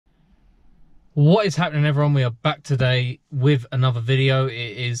What is happening, everyone? We are back today with another video. It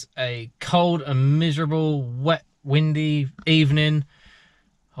is a cold and miserable, wet, windy evening.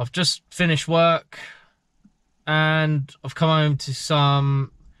 I've just finished work and I've come home to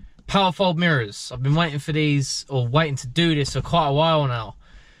some power fold mirrors. I've been waiting for these, or waiting to do this, for quite a while now.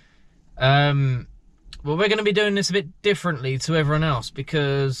 Well, we're going to be doing this a bit differently to everyone else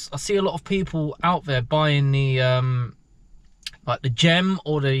because I see a lot of people out there buying the like the gem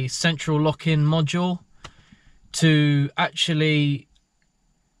or the central lock-in module to actually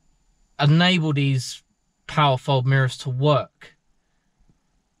enable these power fold mirrors to work.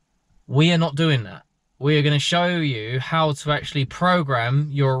 We are not doing that. We are going to show you how to actually program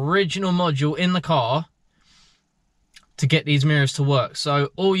your original module in the car to get these mirrors to work. So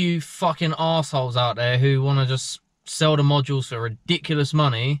all you fucking assholes out there who want to just sell the modules for ridiculous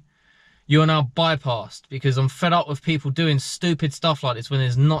money, you are now bypassed, because I'm fed up with people doing stupid stuff like this when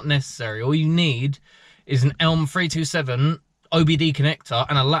it's not necessary. All you need is an Elm 327 OBD connector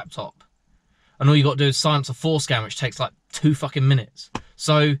and a laptop. And all you got to do is sign up to 4scan, which takes like 2 fucking minutes.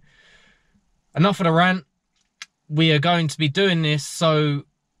 So enough of the rant. We are going to be doing this so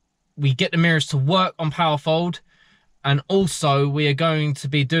we get the mirrors to work on PowerFold. And also we are going to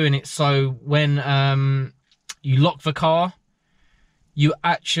be doing it so when you lock the car, you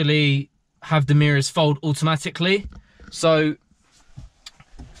actually have the mirrors fold automatically. So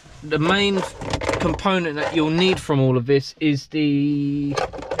the main component that you'll need from all of this is the...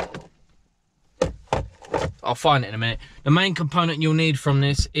 I'll find it in a minute. The main component you'll need from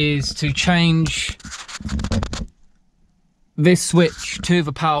this is to change this switch to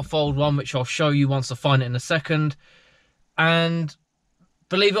the power fold one, which I'll show you once I find it in a second. And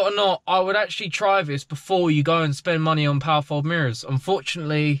believe it or not, I would actually try this before you go and spend money on power fold mirrors.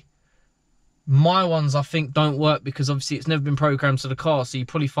 Unfortunately, my ones I think don't work because obviously it's never been programmed to the car, so you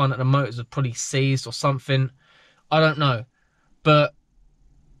probably find that the motors are probably seized or something. I don't know, but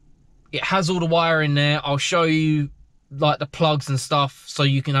it has all the wire in there. I'll show you like the plugs and stuff so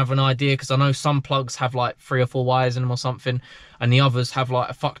you can have an idea, because I know some plugs have like 3 or 4 wires in them or something, and the others have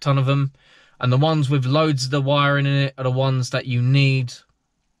like a fuck ton of them. And the ones with loads of the wiring in it are the ones that you need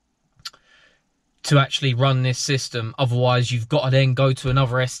to actually run this system. Otherwise, you've got to then go to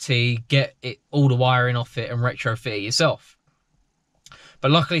another ST, get it all the wiring off it, and retrofit it yourself.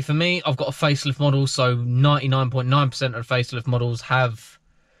 But luckily for me, I've got a facelift model, so 99.9% of the facelift models have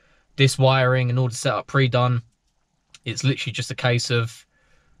this wiring and all the setup pre-done. It's literally just a case of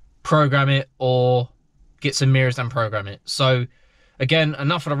program it or get some mirrors and program it. So again,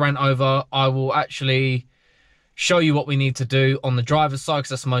 enough of the rant over. I will actually show you what we need to do on the driver's side, because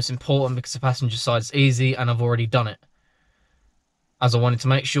that's the most important, because the passenger side is easy and I've already done it. As I wanted to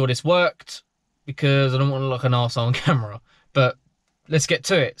make sure this worked, because I don't want to look an arsehole on camera. But let's get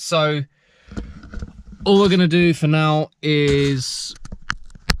to it. So all we're going to do for now is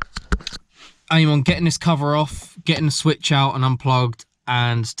aim on getting this cover off, getting the switch out and unplugged,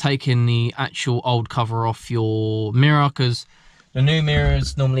 and taking the actual old cover off your mirror, because the new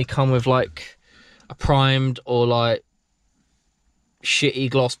mirrors normally come with like a primed or like shitty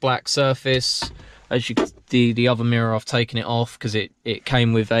gloss black surface. As you the other mirror, I've taken it off because it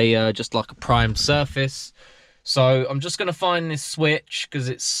came with a just like a primed surface. So I'm just gonna find this switch because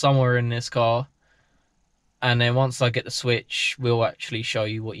it's somewhere in this car, and then once I get the switch, we'll actually show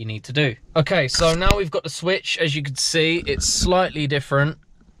you what you need to do. Okay, so now we've got the switch. As you can see, it's slightly different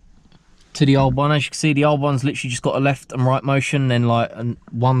to the old one. As you can see, the old one's literally just got a left and right motion, then like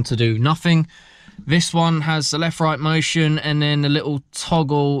one to do nothing. This one has the left right motion and then a little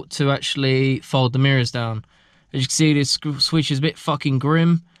toggle to actually fold the mirrors down. As you can see, this switch is a bit fucking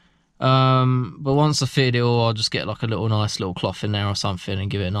grim, but once I fit it all, I'll just get like a nice little cloth in there or something and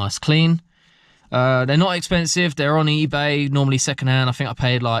give it a nice clean. They're not expensive, they're on eBay, normally secondhand. I think I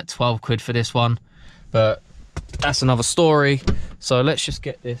paid like 12 quid for this one, but that's another story. So let's just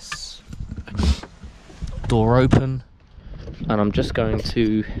get this door open, and I'm just going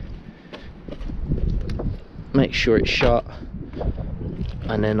to make sure it's shut,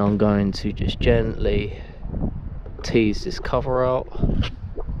 and then I'm going to just gently tease this cover out.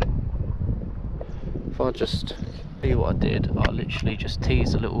 If I just see what I did, I literally just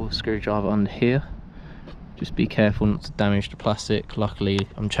teased a little screwdriver under here. Just be careful not to damage the plastic. Luckily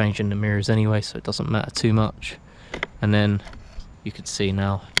I'm changing the mirrors anyway, so it doesn't matter too much. And then you can see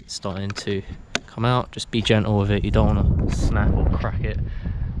now it's starting to come out. Just be gentle with it, you don't want to snap or crack it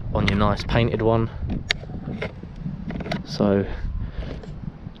on your nice painted one. So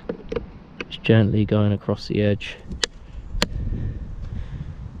just gently going across the edge.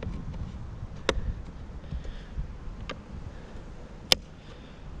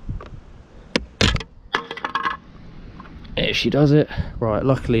 If she does it right.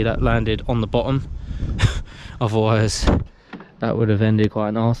 Luckily that landed on the bottom. Otherwise that would have ended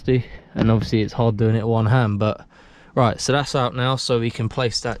quite nasty, and obviously it's hard doing it one hand. But right, so that's out now, so we can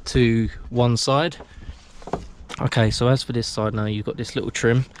place that to one side. Okay, so as for this side now, you've got this little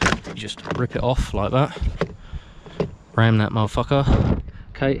trim. You just rip it off like that, ram that motherfucker.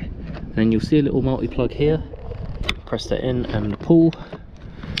 Okay, and then you'll see a little multi-plug here. Press that in and pull.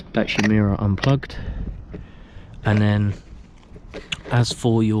 That's your mirror unplugged. And then as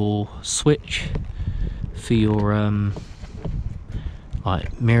for your switch for your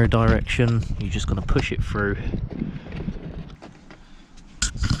like mirror direction, you're just going to push it through.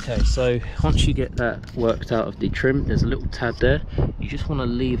 Okay, so once you get that worked out of the trim, there's a little tab there. You just want to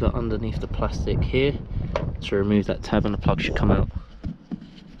leave it underneath the plastic here to remove that tab, and the plug should come out.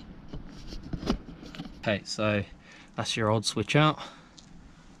 Okay, so that's your old switch out.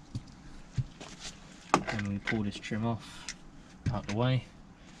 And we pull this trim off out the way.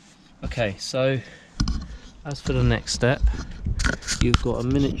 Okay, so as for the next step, you've got a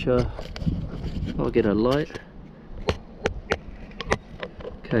miniature, I'll get a light.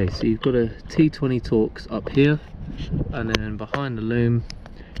 Okay, so you've got a T20 Torx up here, and then behind the loom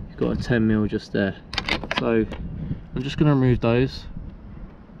you've got a 10mm just there. So I'm just going to remove those,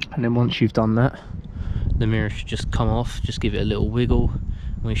 and then once you've done that, the mirror should just come off. Just give it a little wiggle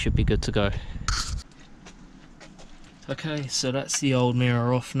and we should be good to go. Okay, so that's the old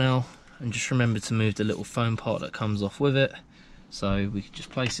mirror off now, and just remember to move the little foam part that comes off with it. So we can just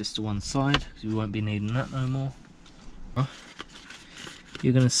place this to one side because we won't be needing that no more.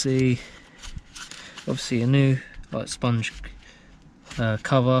 You're going to see obviously a new like sponge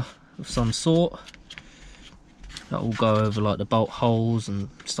cover of some sort that will go over like the bolt holes and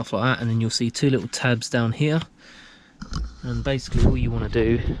stuff like that, and then you'll see two little tabs down here, and basically all you want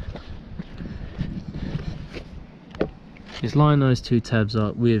to do is line those two tabs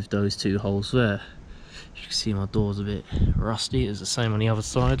up with those two holes there. You can see my door's a bit rusty. It's the same on the other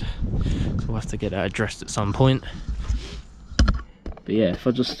side, so we'll have to get that addressed at some point. But yeah, if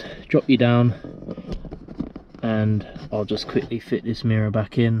I just drop you down and I'll just quickly fit this mirror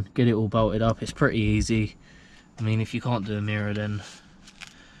back in, get it all bolted up. It's pretty easy. I mean, if you can't do a mirror then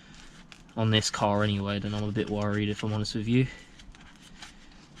on this car anyway, then I'm a bit worried, if I'm honest with you.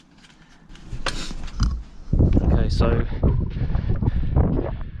 Okay, so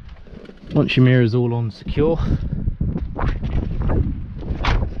once your mirror is all on secure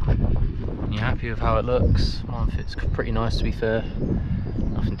and you're happy with how it looks, mine fits pretty nice to be fair,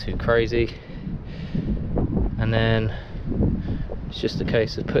 nothing too crazy. And then it's just a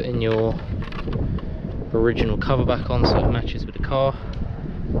case of putting your original cover back on so it matches with the car.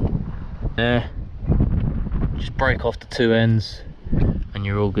 There, just break off the two ends and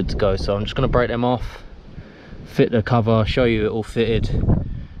you're all good to go. So I'm just going to break them off, fit the cover, show you it all fitted,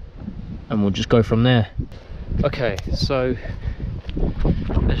 and we'll just go from there. Okay, so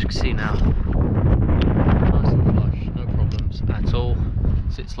as you can see now, nice and flush, no problems at all.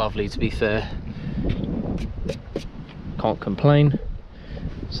 Sits lovely to be fair, can't complain.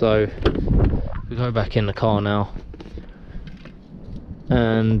 So we go back in the car now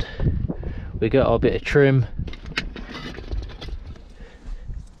and we get our bit of trim,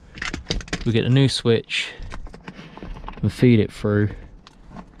 we get a new switch and feed it through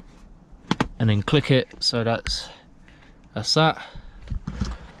and then click it. So that's that.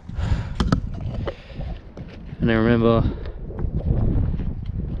 And then remember,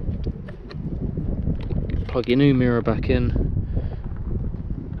 plug your new mirror back in,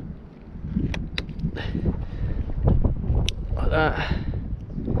 like that,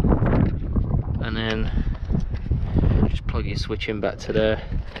 and then just plug your switch in back to there.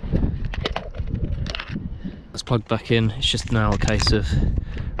 It's plugged back in. It's just now a case of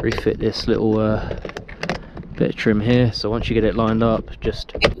refit this little bit of trim here. So once you get it lined up,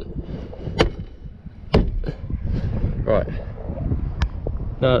 just right,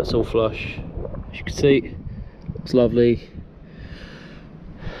 now it's all flush, as you can see. Looks lovely.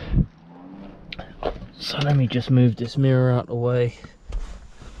 So let me just move this mirror out of the way,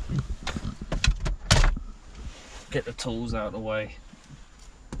 get the tools out of the way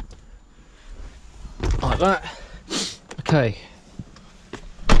like that. Okay,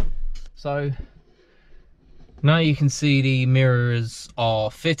 so now you can see the mirrors are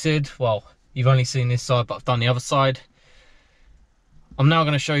fitted. Well, you've only seen this side, but I've done the other side. I'm now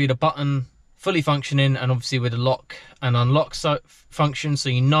going to show you the button fully functioning, and obviously with the lock and unlock function, so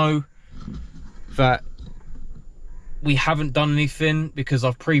you know that we haven't done anything because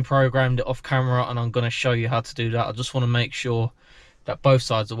I've pre-programmed it off camera, and I'm going to show you how to do that. I just want to make sure that both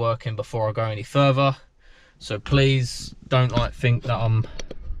sides are working before I go any further. So please don't like think that I'm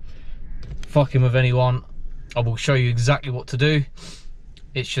fucking with anyone. I will show you exactly what to do.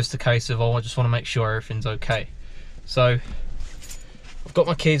 It's just a case of, oh, I just want to make sure everything's okay. So I've got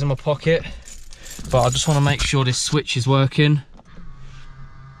my keys in my pocket, but I just want to make sure this switch is working,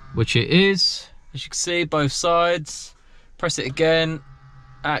 which it is. As you can see, both sides. Press it again,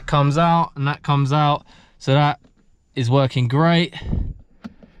 that comes out and that comes out. So that is working great.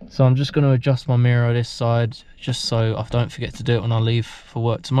 So I'm just going to adjust my mirror this side, just so I don't forget to do it when I leave for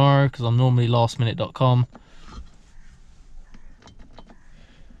work tomorrow, because I'm normally lastminute.com.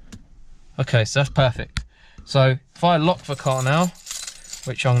 Okay, so that's perfect. So if I lock the car now,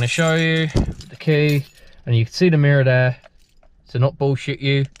 which I'm going to show you with the key, and you can see the mirror there, to not bullshit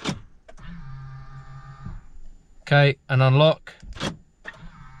you. Okay, and unlock.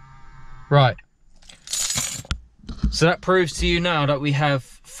 Right. So that proves to you now that we have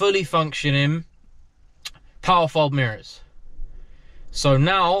fully functioning power fold mirrors. So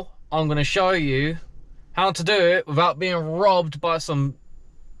now I'm going to show you how to do it without being robbed by some,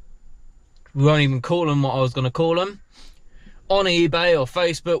 we won't even call them what I was going to call them, on eBay or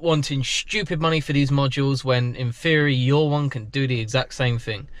Facebook, wanting stupid money for these modules, when in theory your one can do the exact same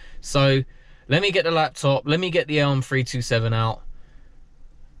thing. So let me get the laptop, let me get the LM327 out,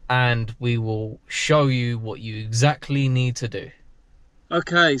 and we will show you what you exactly need to do.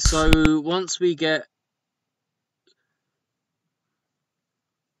 Okay, so once we've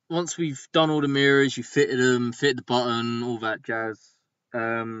done all the mirrors, you fitted them, fitted the button, all that jazz,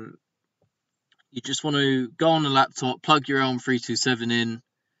 you just want to go on the laptop, plug your LM327 in,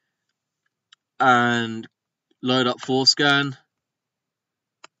 and load up ForeScan,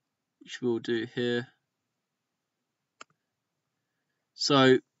 which we'll do here.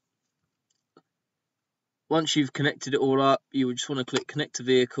 So once you've connected it all up, you would just want to click connect to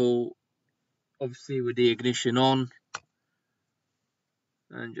vehicle, obviously with the ignition on,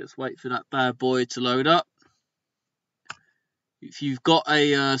 and just wait for that bad boy to load up. If you've got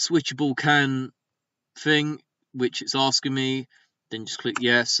a switchable CAN thing, which it's asking me, then just click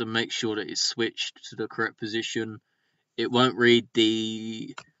yes and make sure that it's switched to the correct position. It won't read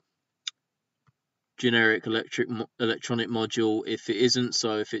the generic electronic module if it isn't,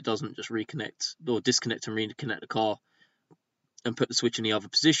 so if it doesn't, just reconnect or disconnect and reconnect the car and put the switch in the other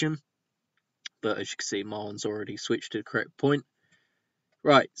position. But as you can see, my one's already switched to the correct point.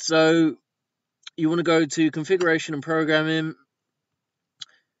 Right, so you want to go to configuration and programming,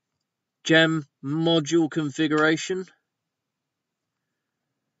 gem module configuration.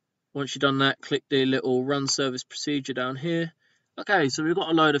 Once you've done that, click the little run service procedure down here. Okay, so we've got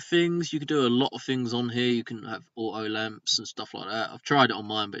a load of things. You can do a lot of things on here. You can have auto lamps and stuff like that. I've tried it on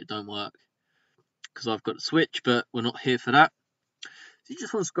mine, but it don't work because I've got the switch, but we're not here for that. So you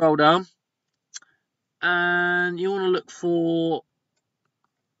just want to scroll down and you want to look for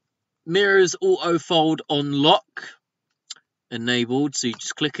mirrors auto fold on lock enabled. So you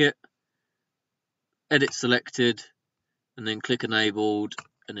just click it, edit selected, and then click enabled,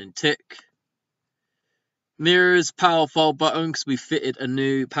 and then tick. Mirrors power fold button, because we fitted a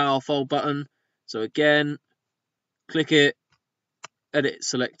new power fold button. So again, click it, edit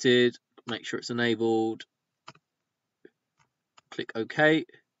selected, make sure it's enabled, click OK.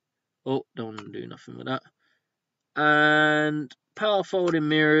 Oh, don't want to do nothing with that. And power folding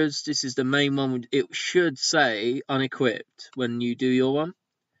mirrors, this is the main one. It should say unequipped when you do your one.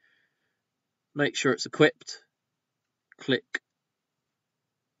 Make sure it's equipped, click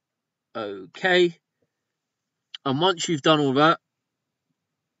OK. And once you've done all that,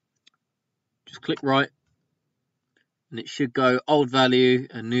 just click right, and it should go old value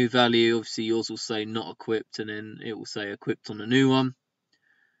and new value. Obviously yours will say not equipped, and then it will say equipped on the new one.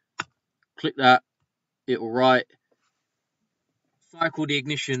 Click that, it will write, cycle the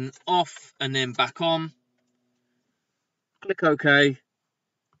ignition off and then back on, click OK,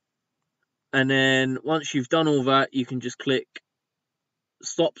 and then once you've done all that, you can just click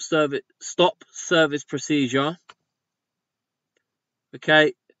stop service procedure.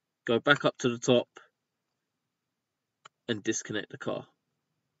 Okay, go back up to the top and disconnect the car.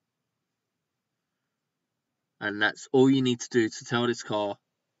 And that's all you need to do to tell this car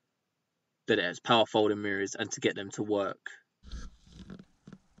that it has power folding mirrors and to get them to work.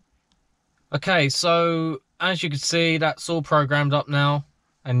 Okay, so as you can see, that's all programmed up now,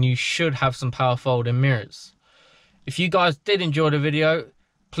 and you should have some power folding mirrors. If you guys did enjoy the video,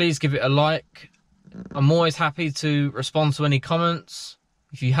 please give it a like. I'm always happy to respond to any comments.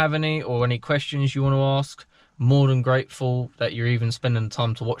 If you have any or any questions you want to ask, more than grateful that you're even spending the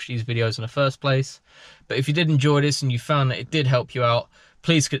time to watch these videos in the first place. But if you did enjoy this and you found that it did help you out,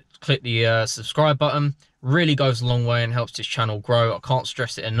 please click the subscribe button. Really goes a long way and helps this channel grow. I can't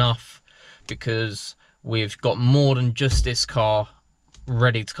stress it enough, because we've got more than just this car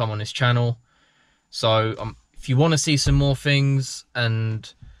ready to come on this channel. So if you want to see some more things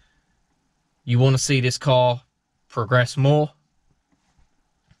and you want to see this car progress more,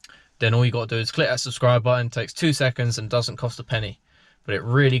 then all you got to do is click that subscribe button. It takes 2 seconds and doesn't cost a penny, but it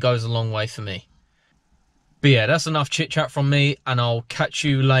really goes a long way for me. But yeah, that's enough chit chat from me, and I'll catch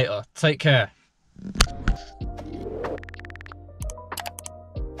you later. Take care.